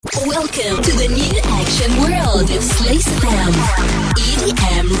Welcome to the new action world of Slice FM.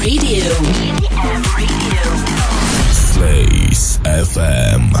 EDM Radio. EDM Radio. Slice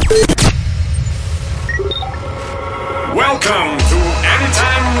FM. Welcome to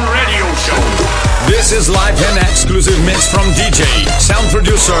Anytime Radio Show. This is live and exclusive mix from DJ, sound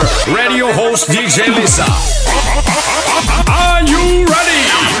producer, radio host DJ Lisa. Are you ready?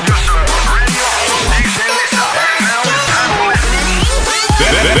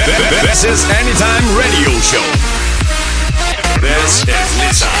 This is Anytime Radio Show. This is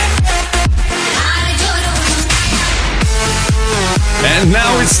Lisa. And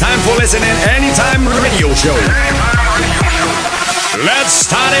now it's time for listening Anytime Radio Show. Let's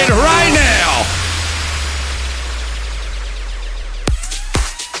start it right now.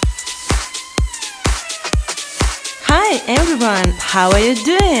 Hi everyone, how are you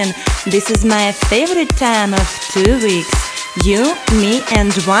doing? This is my favorite time of 2 weeks. You, me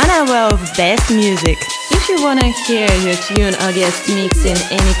and 1 hour of best music. If you wanna hear your tune or guest mix in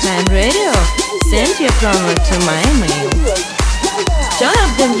Anytime Radio, send your promo to my email. Turn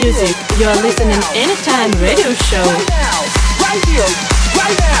up the music, you're listening Anytime Radio Show. Right here,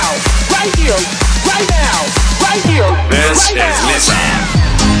 right now, right here, right now, right here. This is Lisa.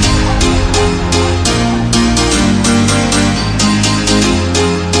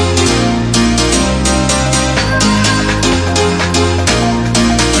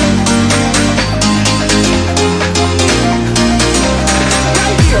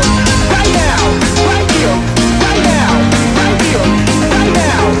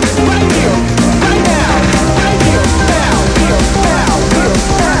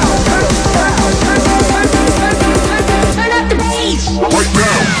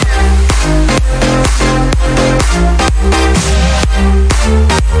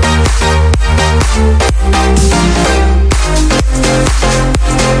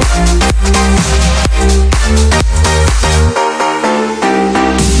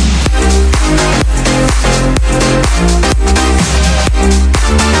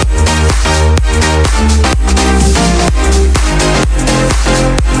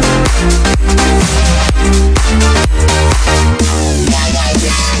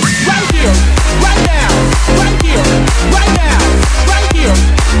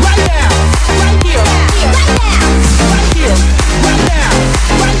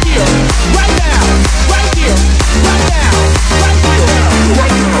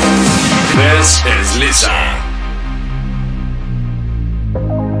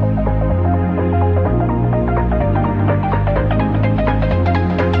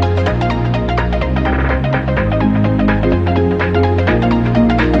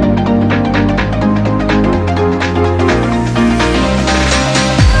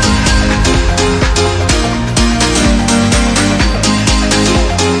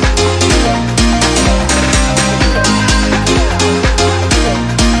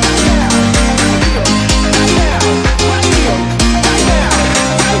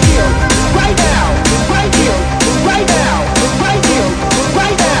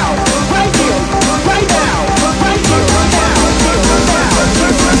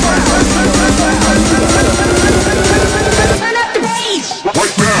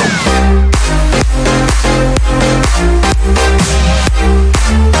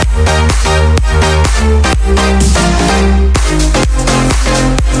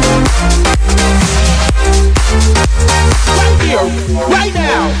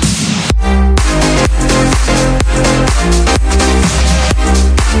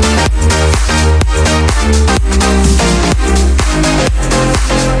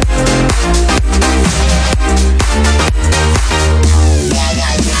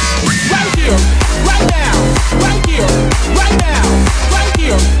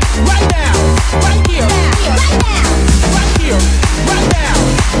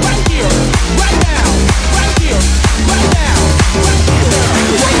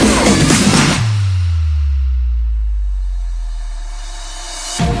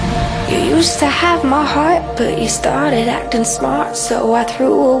 But you started acting smart, so I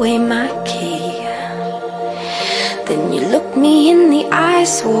threw away my key. Then you looked me in the eye,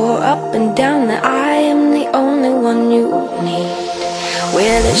 swore up and down that I am the only one you need.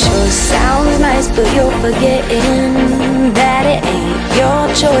 Well, it sure sounds nice, but you're forgetting that it ain't your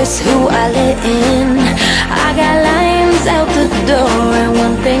choice who I let in. I got lines out the door, and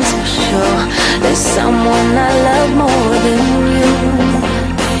one thing's for sure, there's someone I love more than you.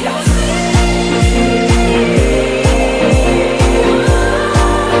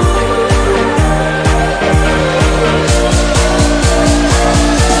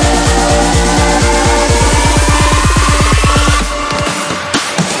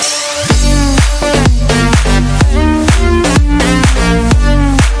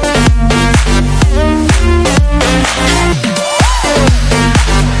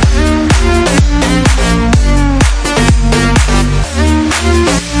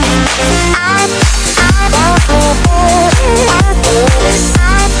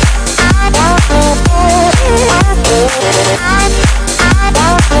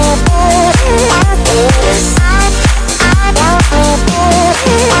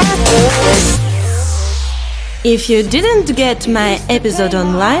 If you didn't get my episode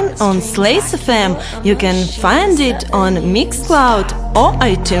online on Slice FM, you can find it on Mixcloud or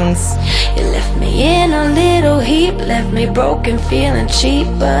iTunes. You left me in a little heap, left me broken, feeling cheap,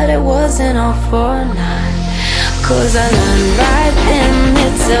 but it wasn't all for naught. 'Cause I learned right then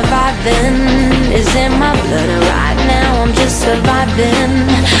that surviving is in my blood. Right now I'm just surviving.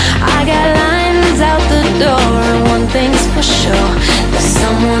 I got lines out the door, and one thing's for sure, there's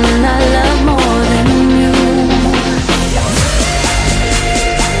someone I love more than you.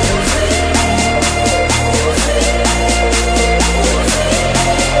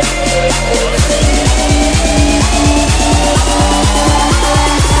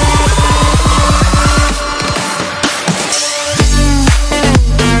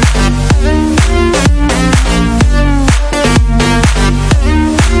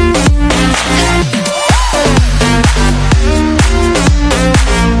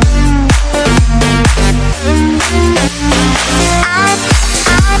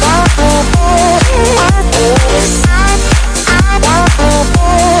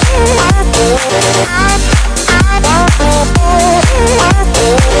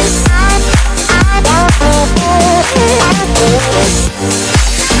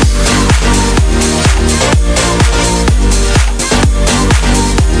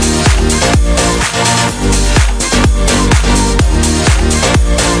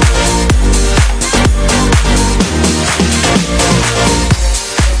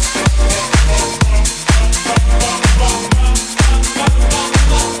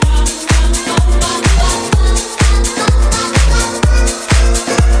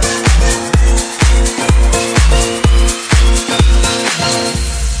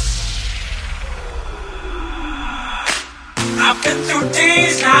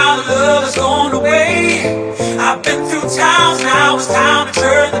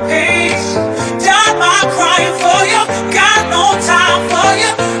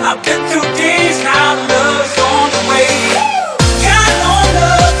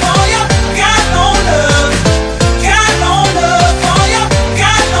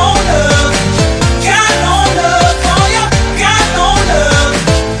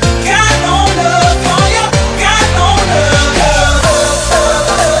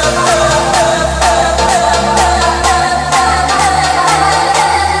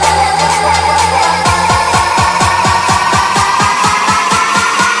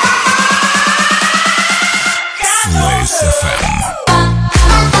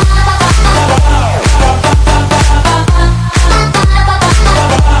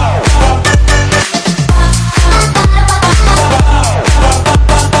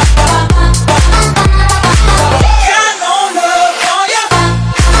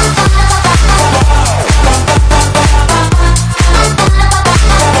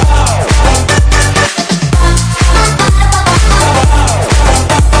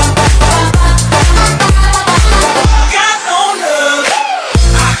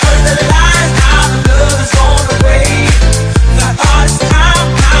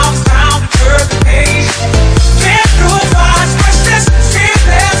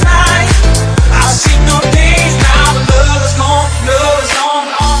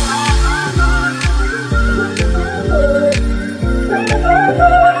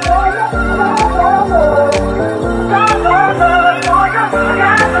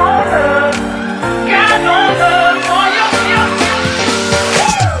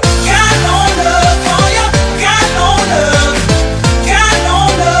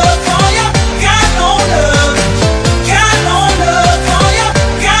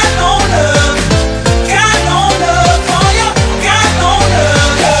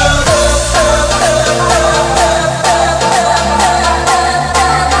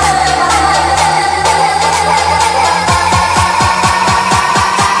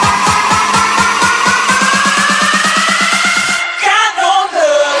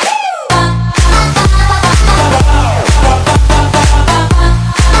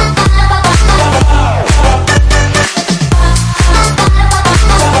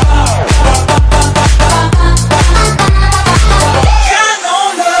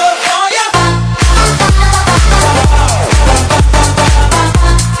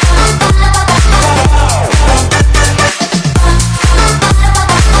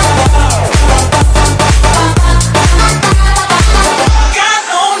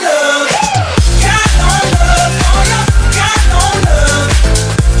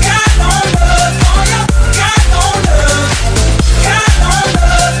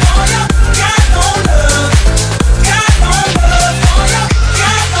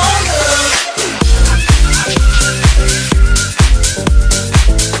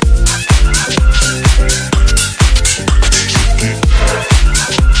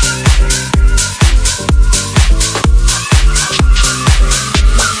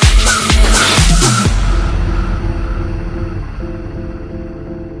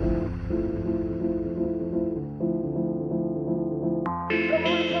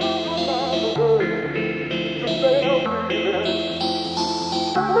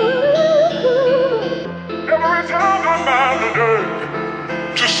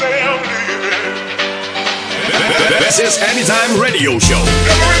 This is Anytime Radio Show.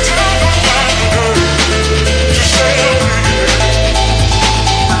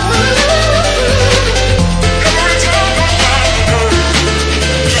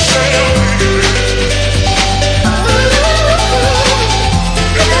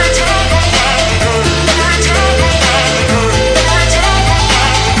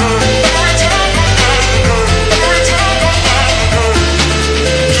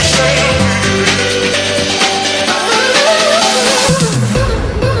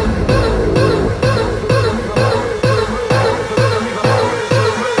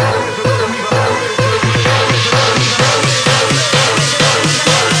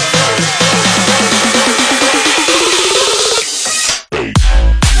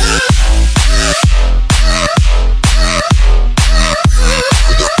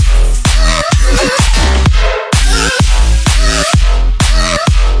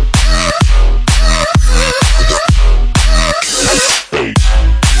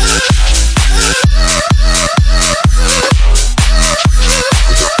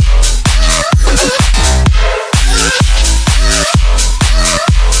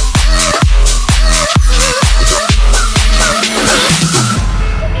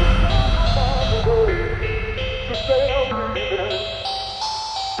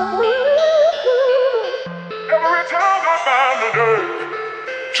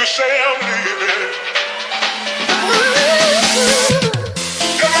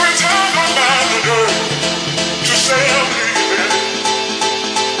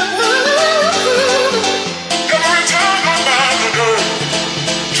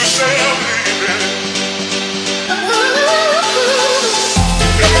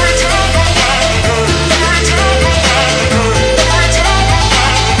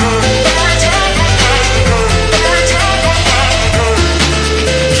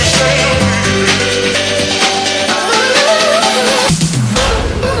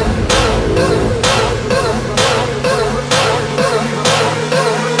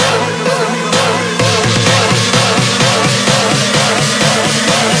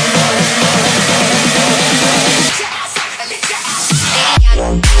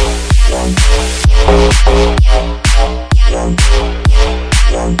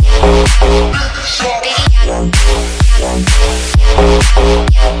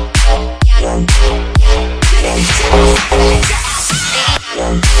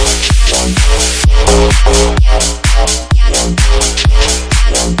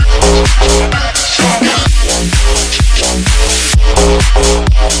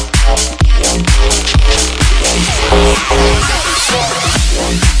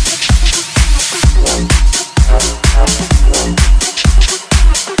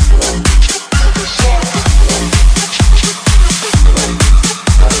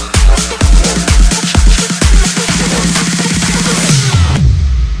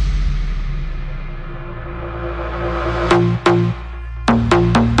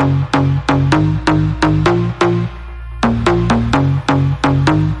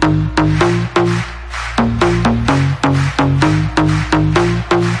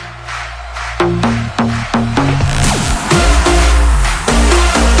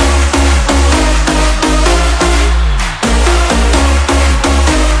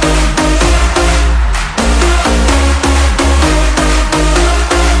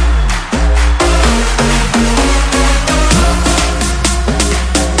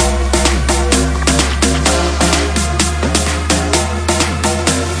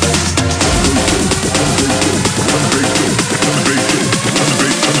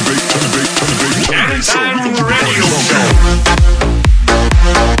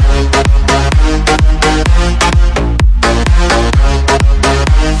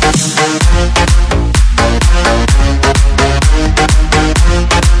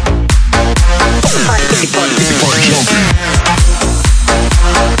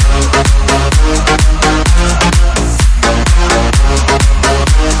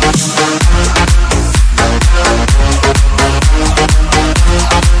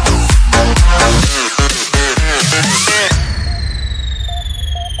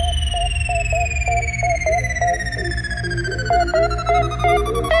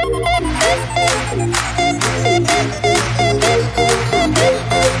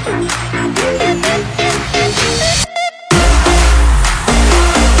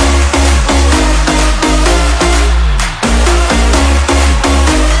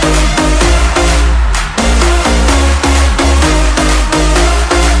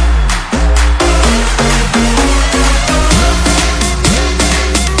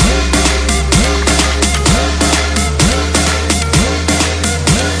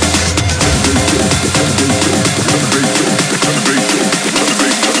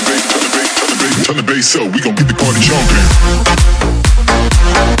 lace up, we gon' get the party jumping.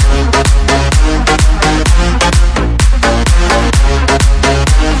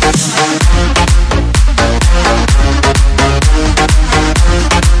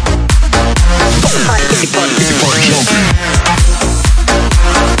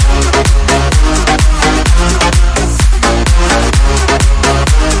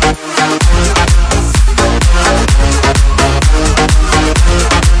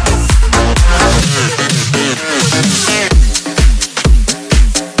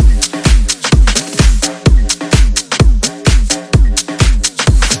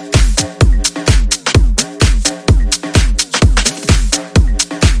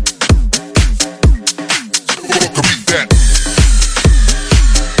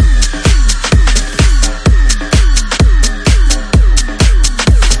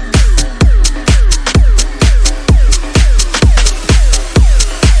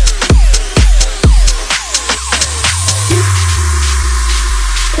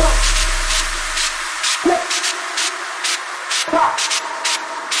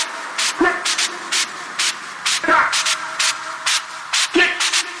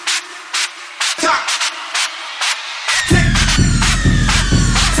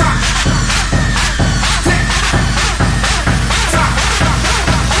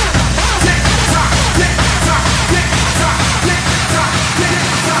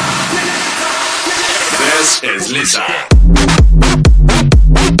 Is Lisa.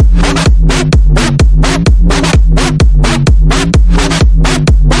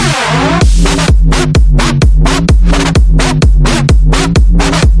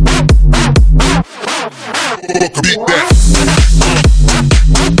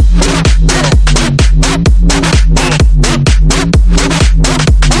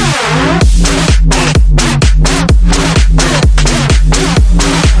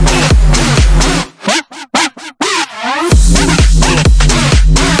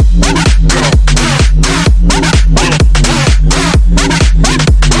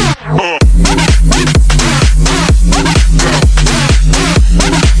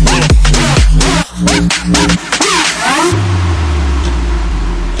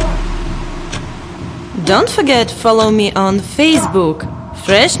 Don't forget, follow me on Facebook.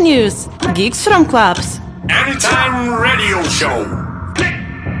 Fresh news, gigs from clubs. Anytime Radio Show.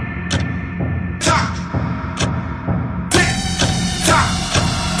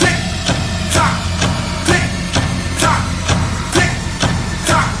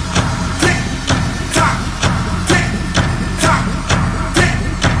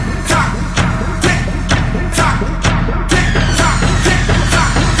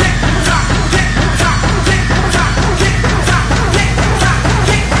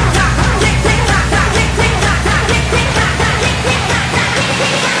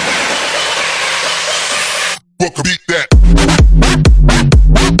 What could beat that?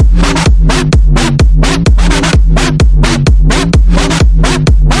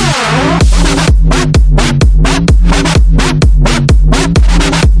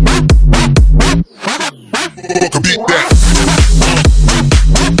 What could beat that?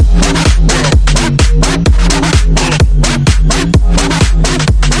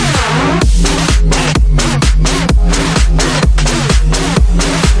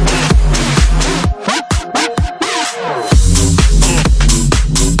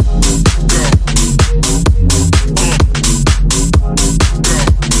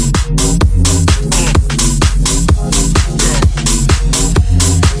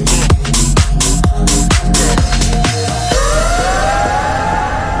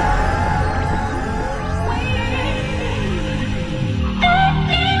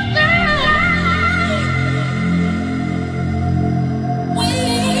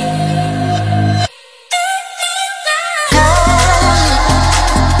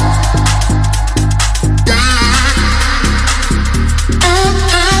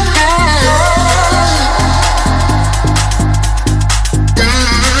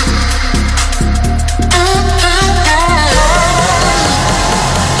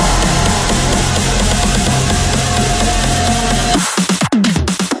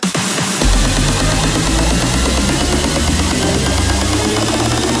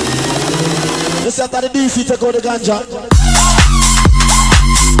 After the DC take out the ganja.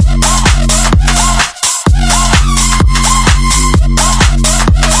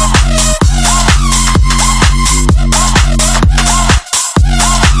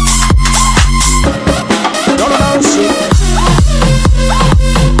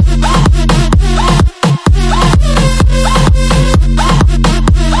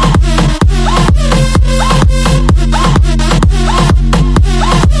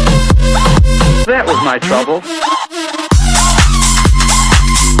 That was my trouble.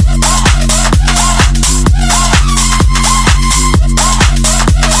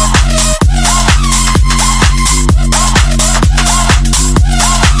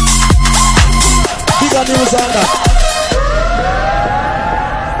 Bigger news on that.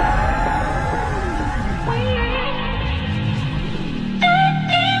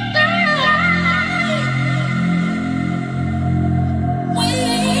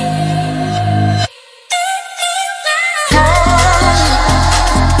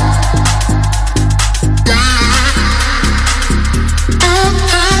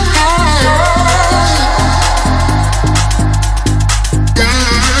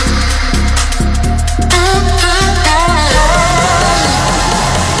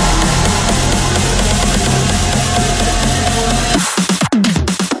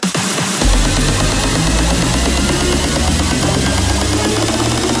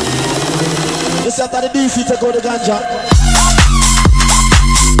 After the DC take out the ganja.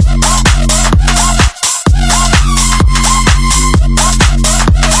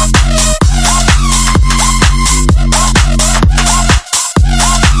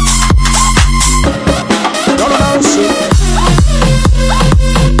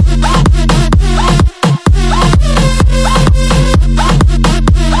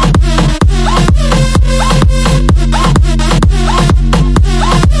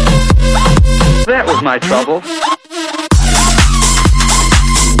 That was my trouble.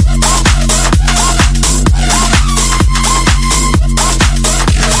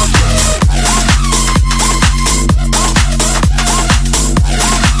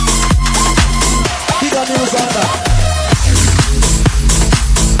 Bigger news on that.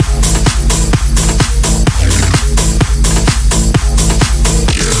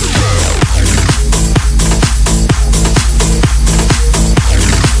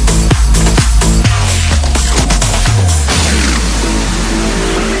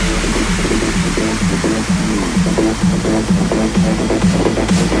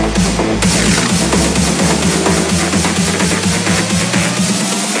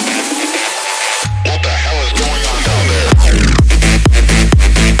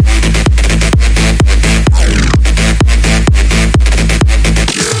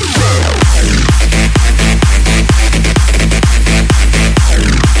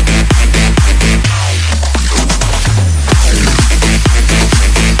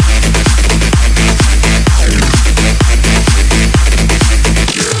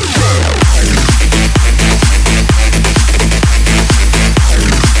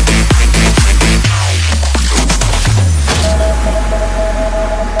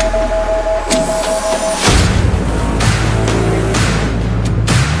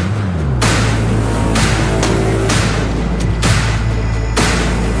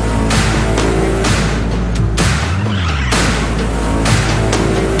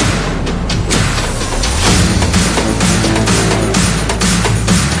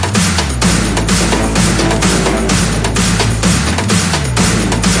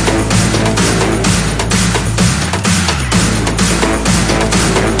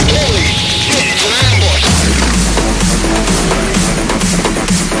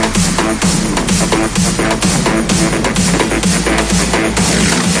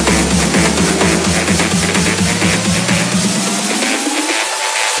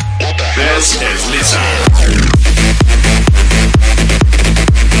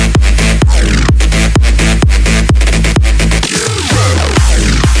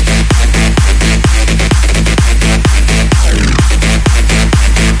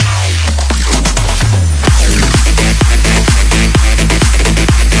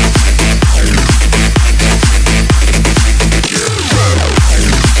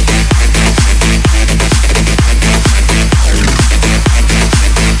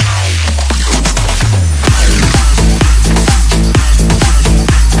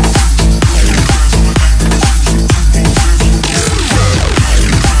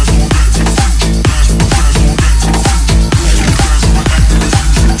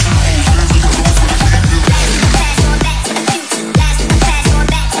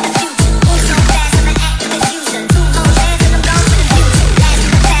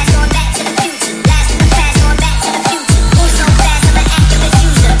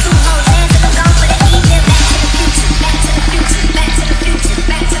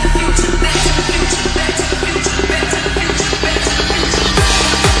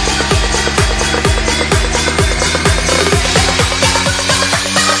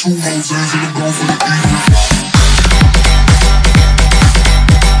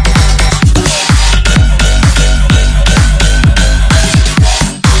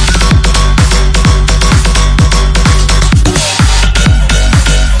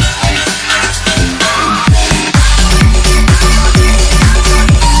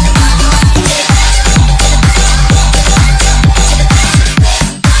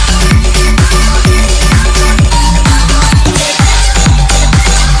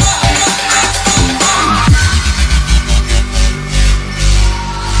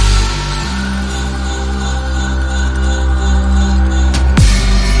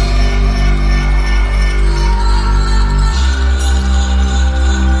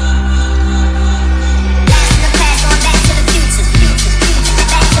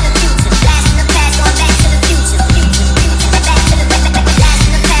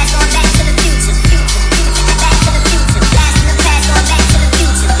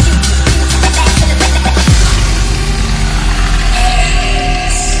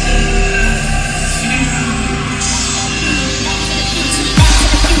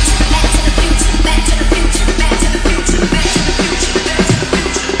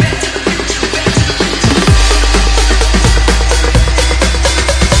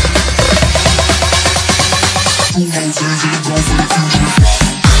 This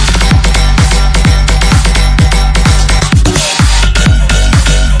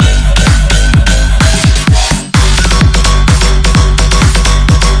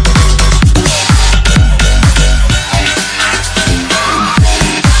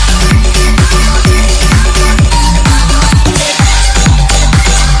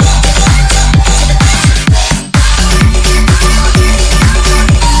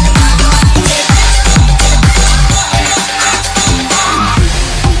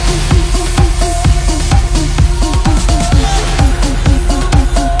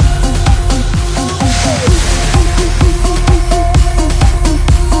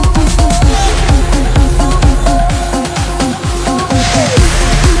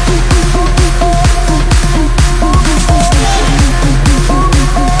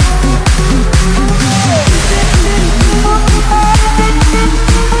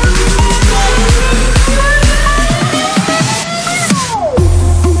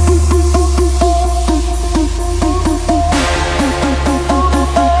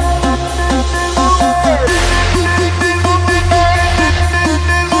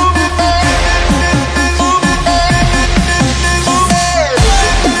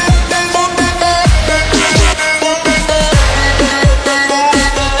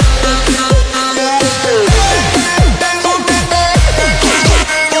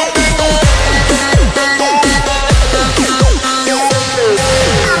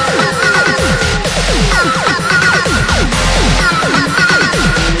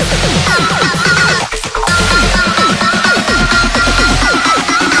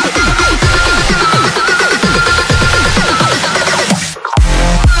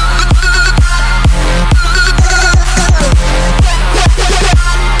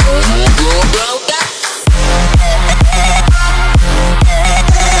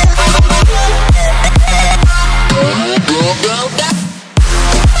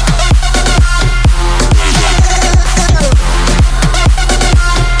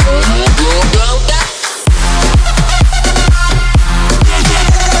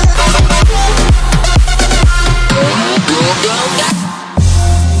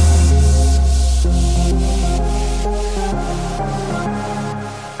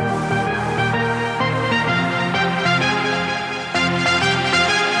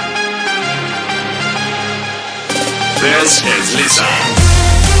is Lisa.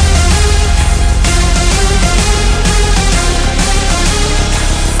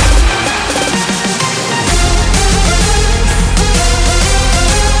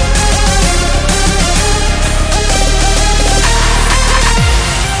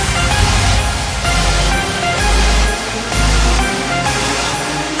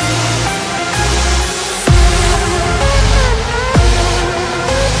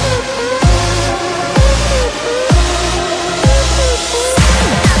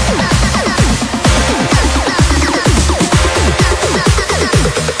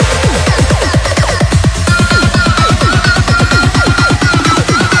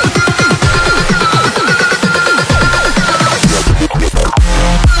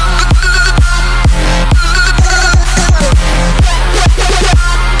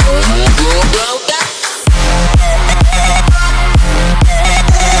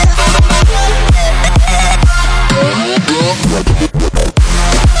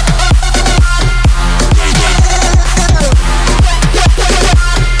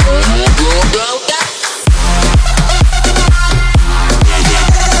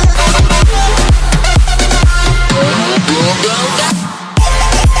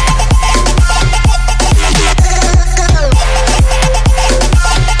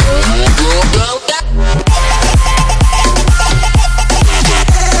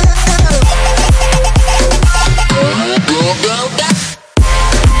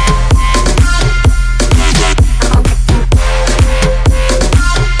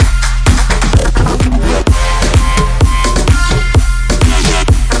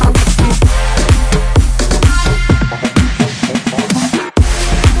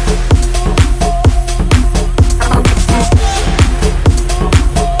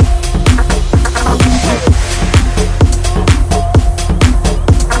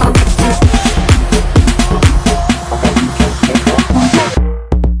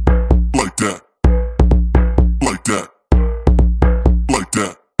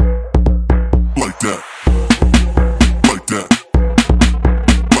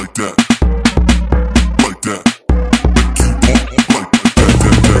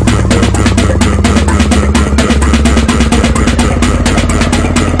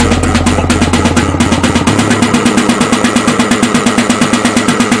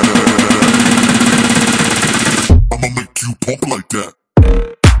 pump like that.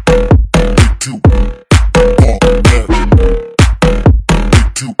 Make you pump that.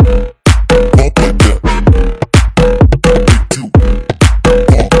 Make you pump like that. Make you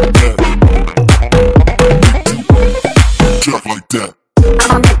pump that. Jack like that.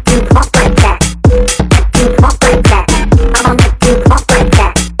 I'ma make you pump like that. Make you pump like that. I'ma make you pump like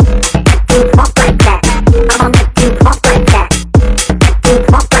that. Make you pump like that. I'ma make you pump like that. Make you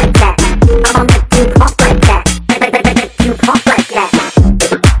pump like that. I'ma make you pump like that. Make you pump like that. Make you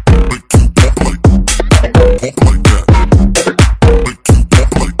pump like that.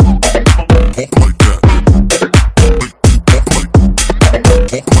 Make you pump like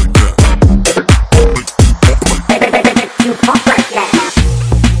that. Make you pump like that. Make you pump like that. Make you pump like that.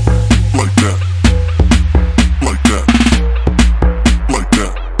 Like that. Like that. Like that. Like that. Like that.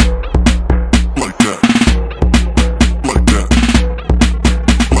 Like that.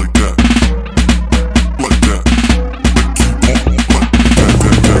 Like that. Make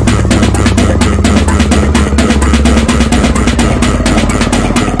you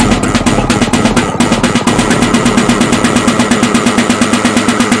pump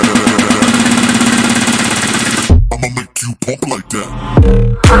I'ma make you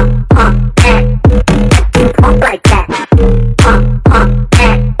pump like that. Make you pump like that.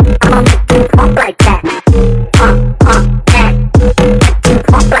 I'ma make you pump like that. Make you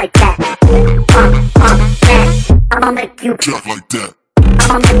pump like that. I'ma make you Jack like that.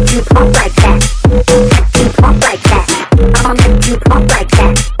 I'ma make you pump like that. Make you pump like that. I'ma make you pump like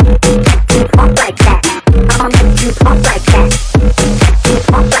that. Make you pump like that. I'ma make you pump like that. Make you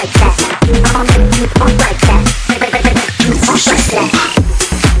pump like that. I'ma make you pump like that. Make you pump like that.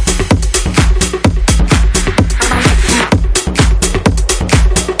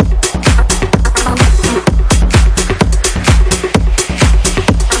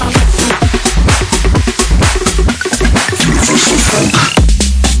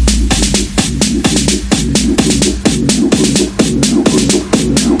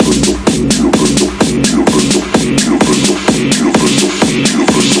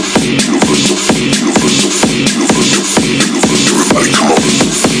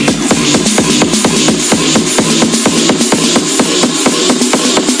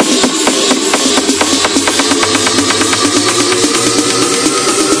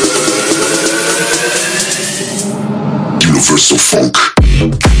 Universal funk.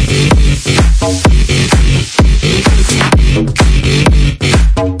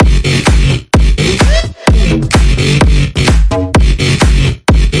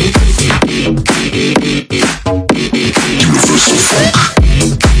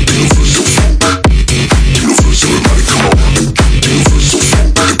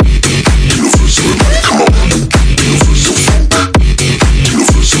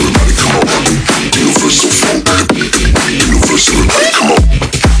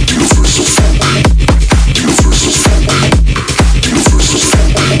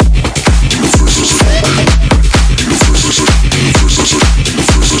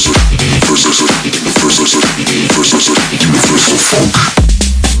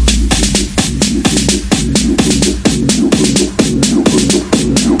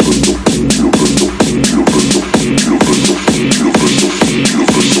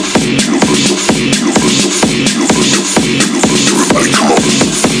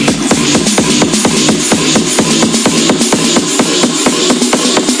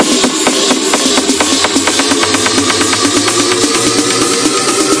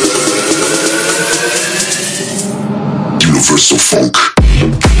 Universal funk.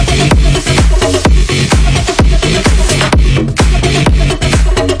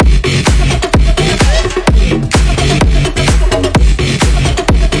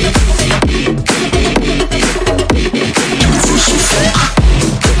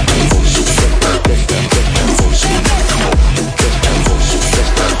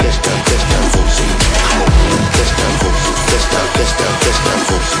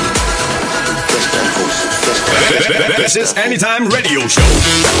 This is Anytime Radio Show.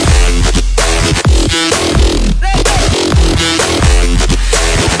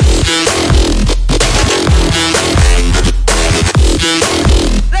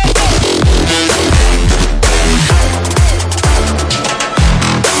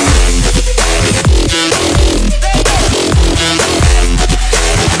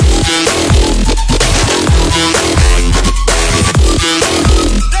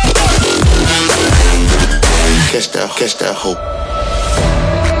 Catch that hope.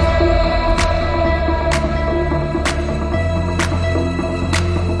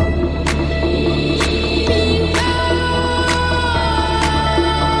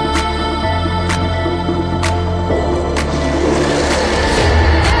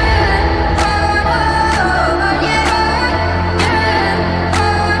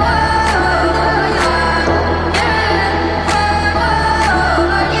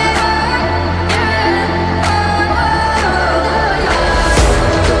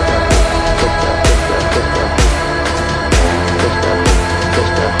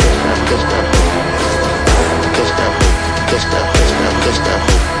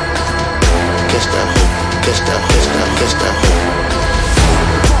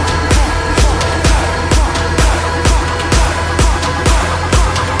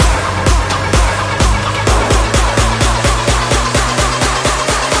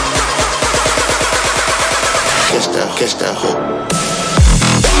 Catch that hook.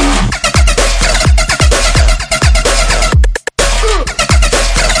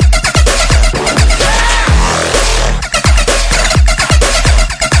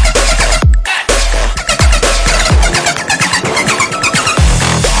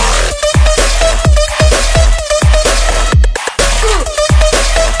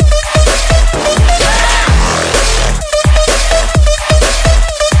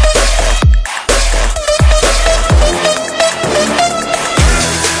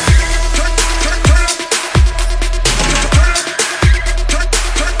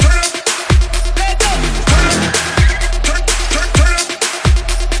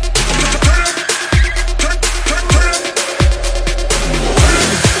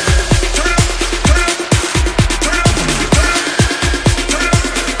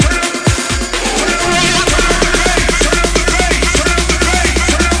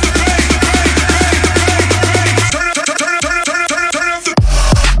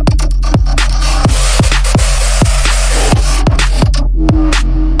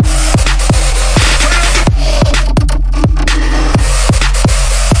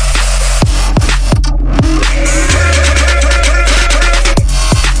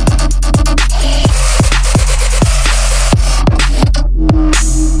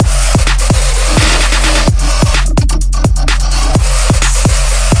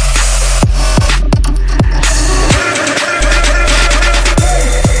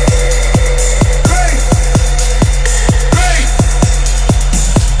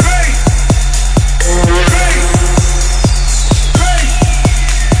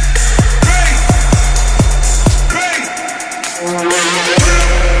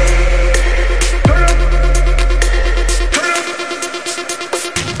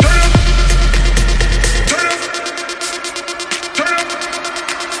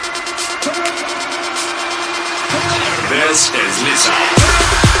 This is Lisa.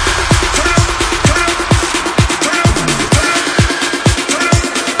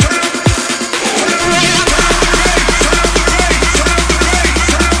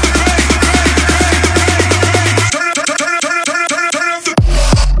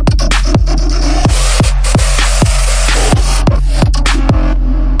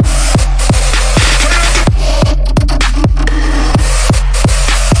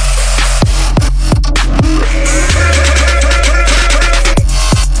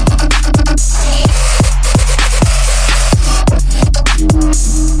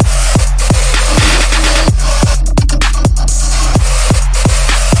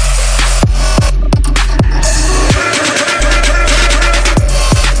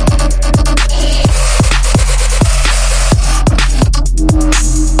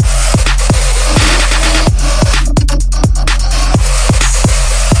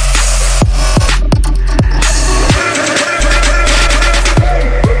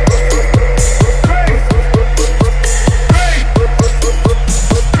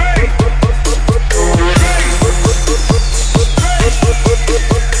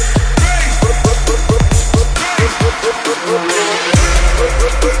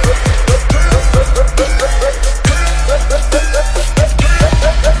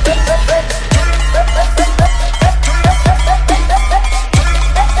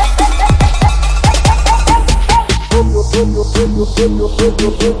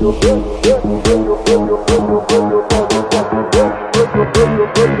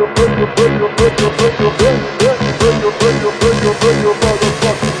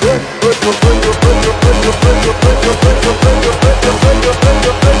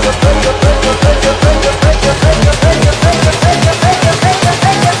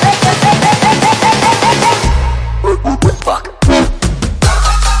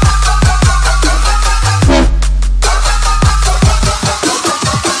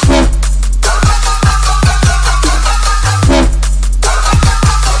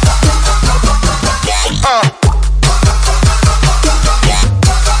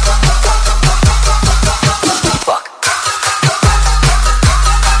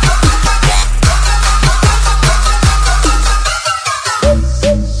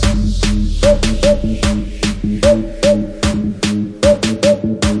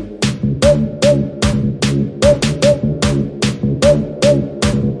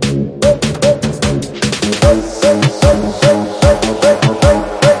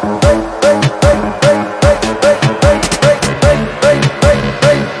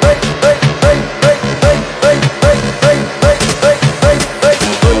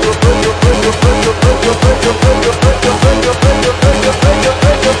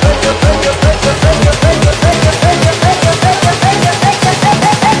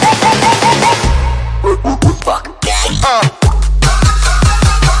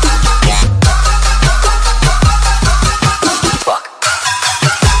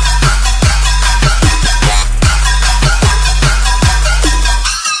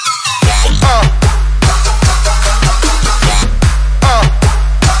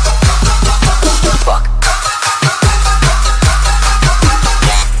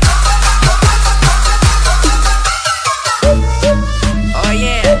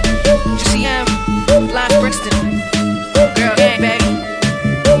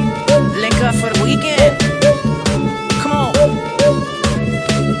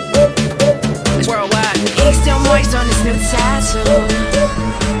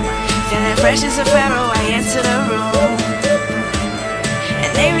 fresh as a pharaoh, I enter the room.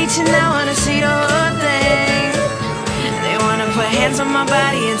 And they reaching out, wanna see the whole thing. They wanna put hands on my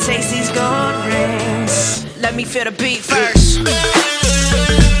body and taste these gold rings. Let me feel the beat first.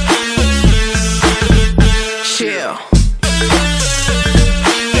 Chill.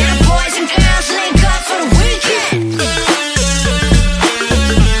 Yeah, boys and girls link up for the weekend.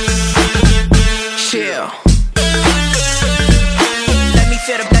 Chill. Let me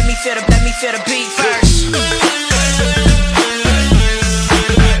feel the beat first.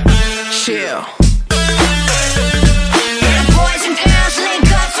 Chill. Yeah, boys and girls link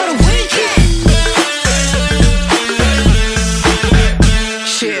up for the weekend.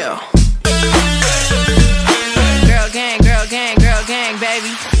 Chill. Girl gang,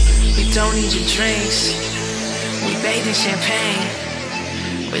 baby. We don't need your drinks. We bathe in champagne.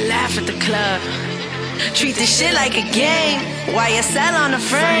 We laugh at the club. Treat this shit like a game. YSL on the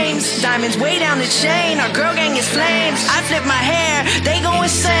frames. Diamonds way down the chain. Our girl gang is flames. I flip my hair, they go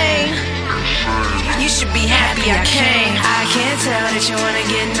insane. You should be happy I came. I can't tell that you wanna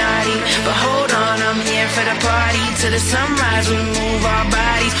get naughty, but hold on, I'm here for the party. Till the sunrise, we move our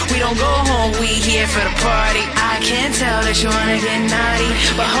bodies. We don't go home, we here for the party. I can't tell that you wanna get naughty,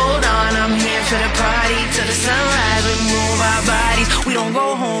 but hold on, I'm here for the party. Till the sunrise, we move our bodies. We don't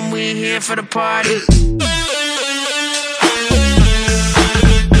go home, we here for the party.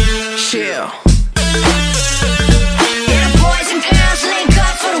 Chill. Yeah, boys and girls link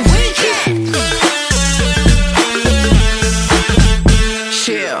up for the weekend.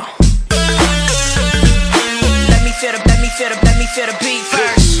 Chill. Let me feel the beat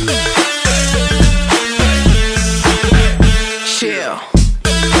first. Chill.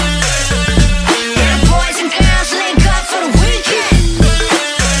 Yeah, boys and girls link up for the weekend.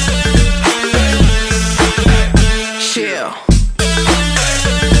 Chill.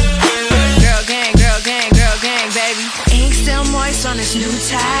 Girl gang, baby. Ink still moist on this new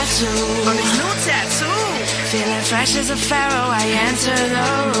tattoo. Feeling fresh as a pharaoh, I enter the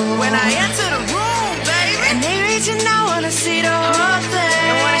room. When I enter the room, baby. And they reaching out, wanna see the whole thing.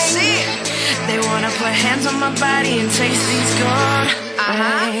 They wanna see it. They wanna put hands on my body and taste these gold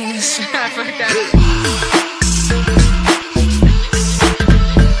eyes. I forgot.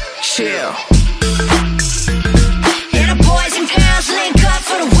 Chill. Yeah, the boys and girls link up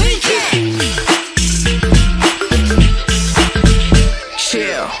for the weekend.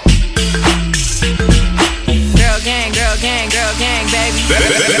 Chill. Girl gang, baby.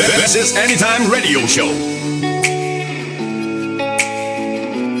 This is Anytime Radio Show.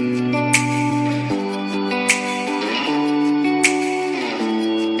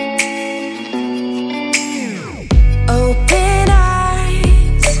 Open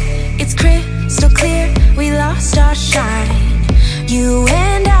eyes, it's crystal clear, we lost our shine. You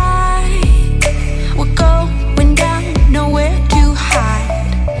and I, we're going down, nowhere to hide.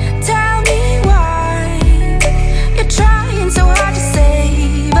 Tell me why you're trying so hard to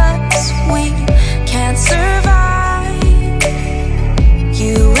save us. We can't survive.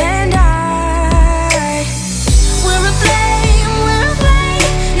 You and I, we're a flame,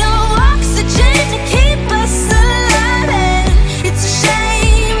 no oxygen to keep us alive. And it's a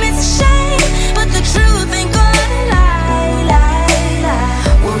shame, but the truth ain't gonna lie.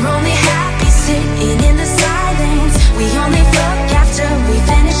 We're only happy sitting in the silence. We only fuck after we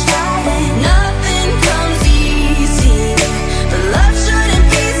finish fighting. Nothing comes easy, but love shouldn't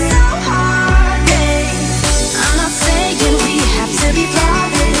be so hard, babe. I'm not saying we have to be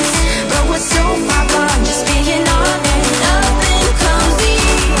flawless, but we're so far gone just being honest. Nothing comes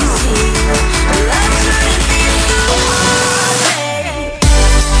easy, but love shouldn't be so hard, babe.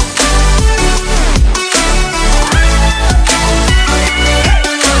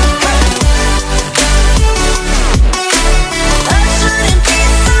 Love shouldn't be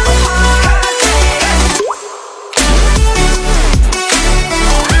so hard, babe.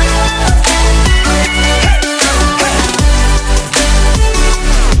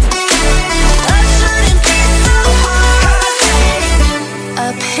 Love shouldn't be so hard, babe.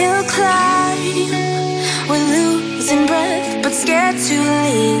 Uphill climb, we're losing breath, but scared to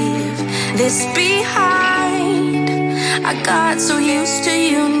leave this behind. I got so used to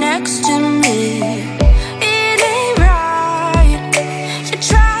you next to me. It ain't right. You're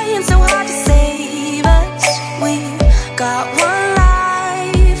trying so hard to save us. We got one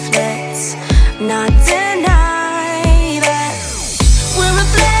life, let's not deny that. We're a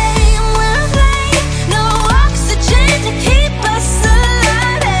flame, no oxygen to keep us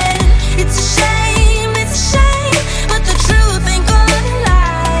alive. And it's a shame, but the truth ain't gonna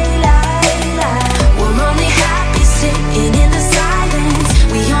lie. We're only happy sitting in the silence.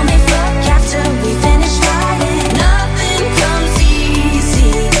 We only fuck after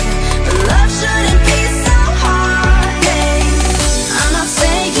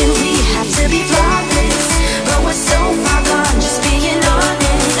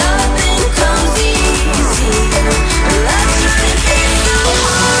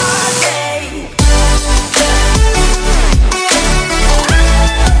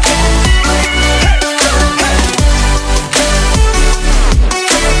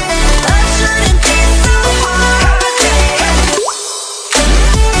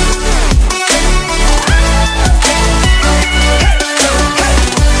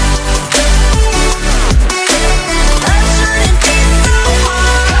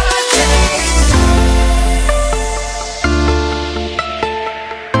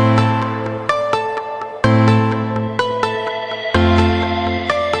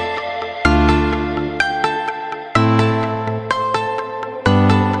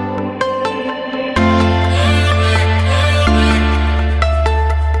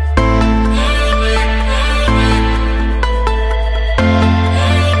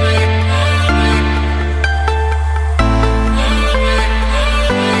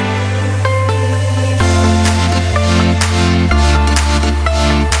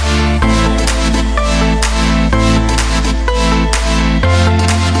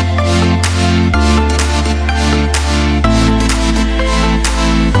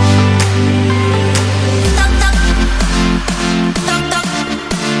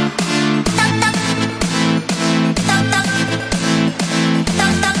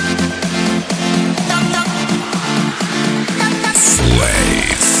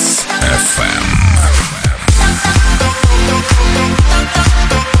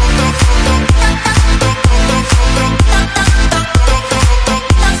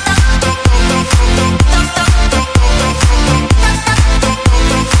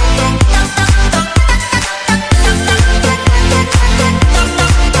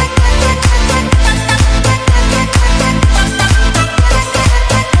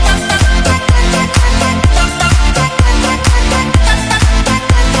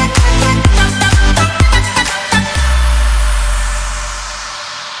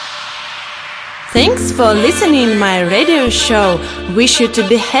Thanks for listening my radio show. Wish you to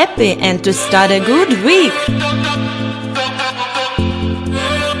be happy and to start a good week.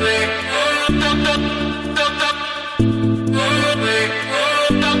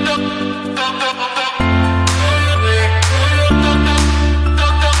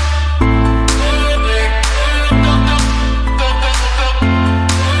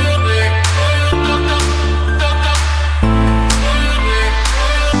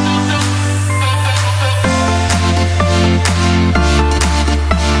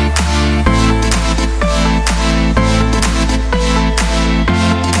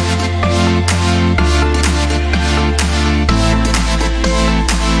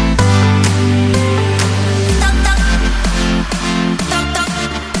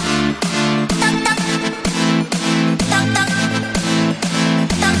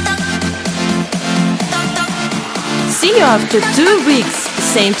 See you after 2 weeks,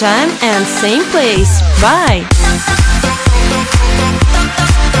 same time and same place. Bye!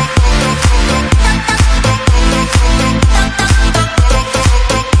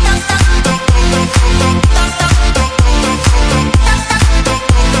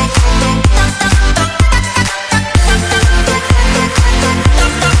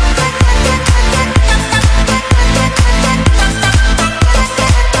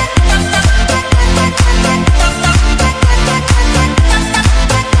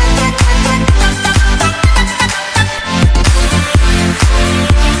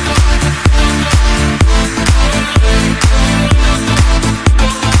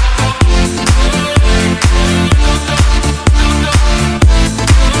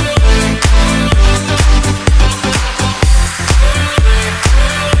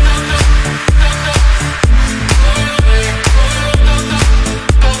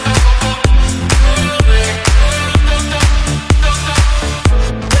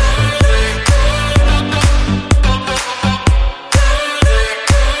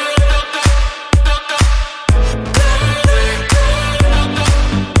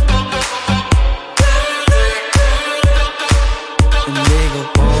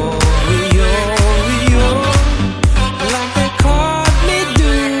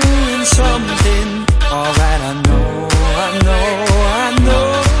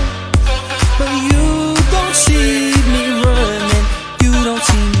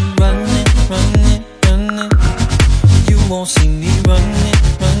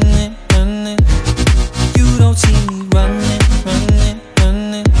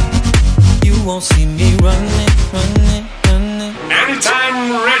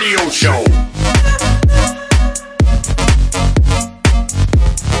 Anytime Radio Show.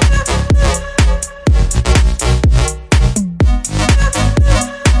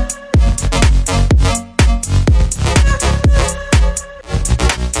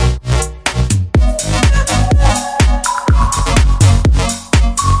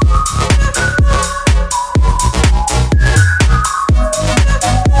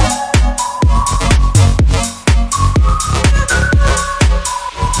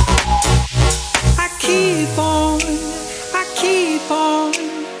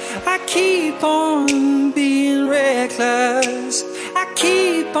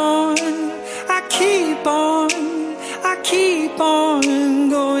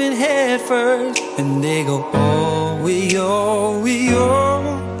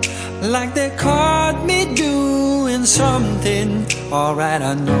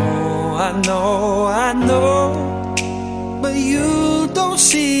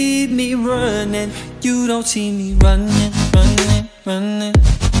 See me running, running, running.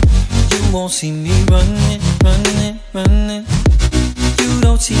 You won't see me running, running, running. You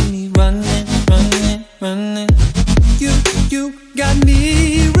don't see me